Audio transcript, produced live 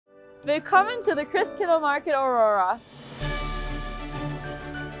Willkommen to the Christkindlmarket Aurora.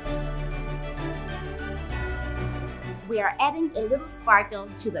 We are adding a little sparkle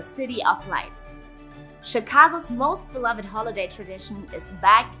to the City of Lights. Chicago's most beloved holiday tradition is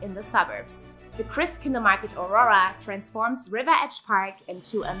back in the suburbs. The Christkindlmarket Aurora transforms RiverEdge Park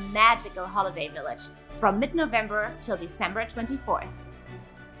into a magical holiday village from mid-November till December 24th.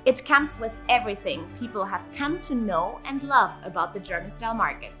 It comes with everything people have come to know and love about the German-style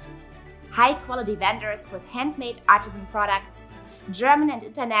market. High-quality vendors with handmade artisan products, German and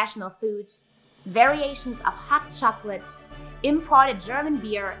international food, variations of hot chocolate, imported German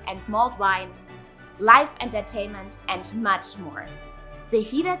beer and mulled wine, live entertainment, and much more. The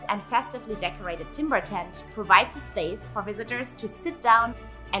heated and festively decorated timber tent provides a space for visitors to sit down,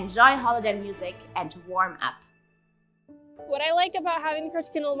 enjoy holiday music, and warm up. What I like about having the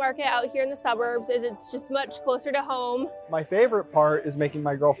Christkindlmarket out here in the suburbs is it's just much closer to home. My favorite part is making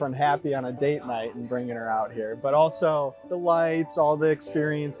my girlfriend happy on a date night and bringing her out here, but also the lights, all the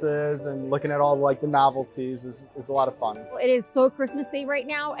experiences, and looking at all like the novelties is a lot of fun. It is so Christmassy right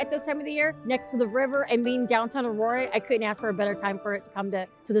now at this time of the year, next to the river and being downtown Aurora. I couldn't ask for a better time for it to come to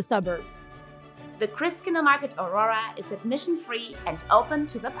the suburbs. The Christkindlmarket Aurora is admission-free and open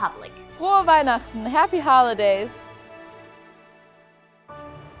to the public. Frohe Weihnachten, happy holidays!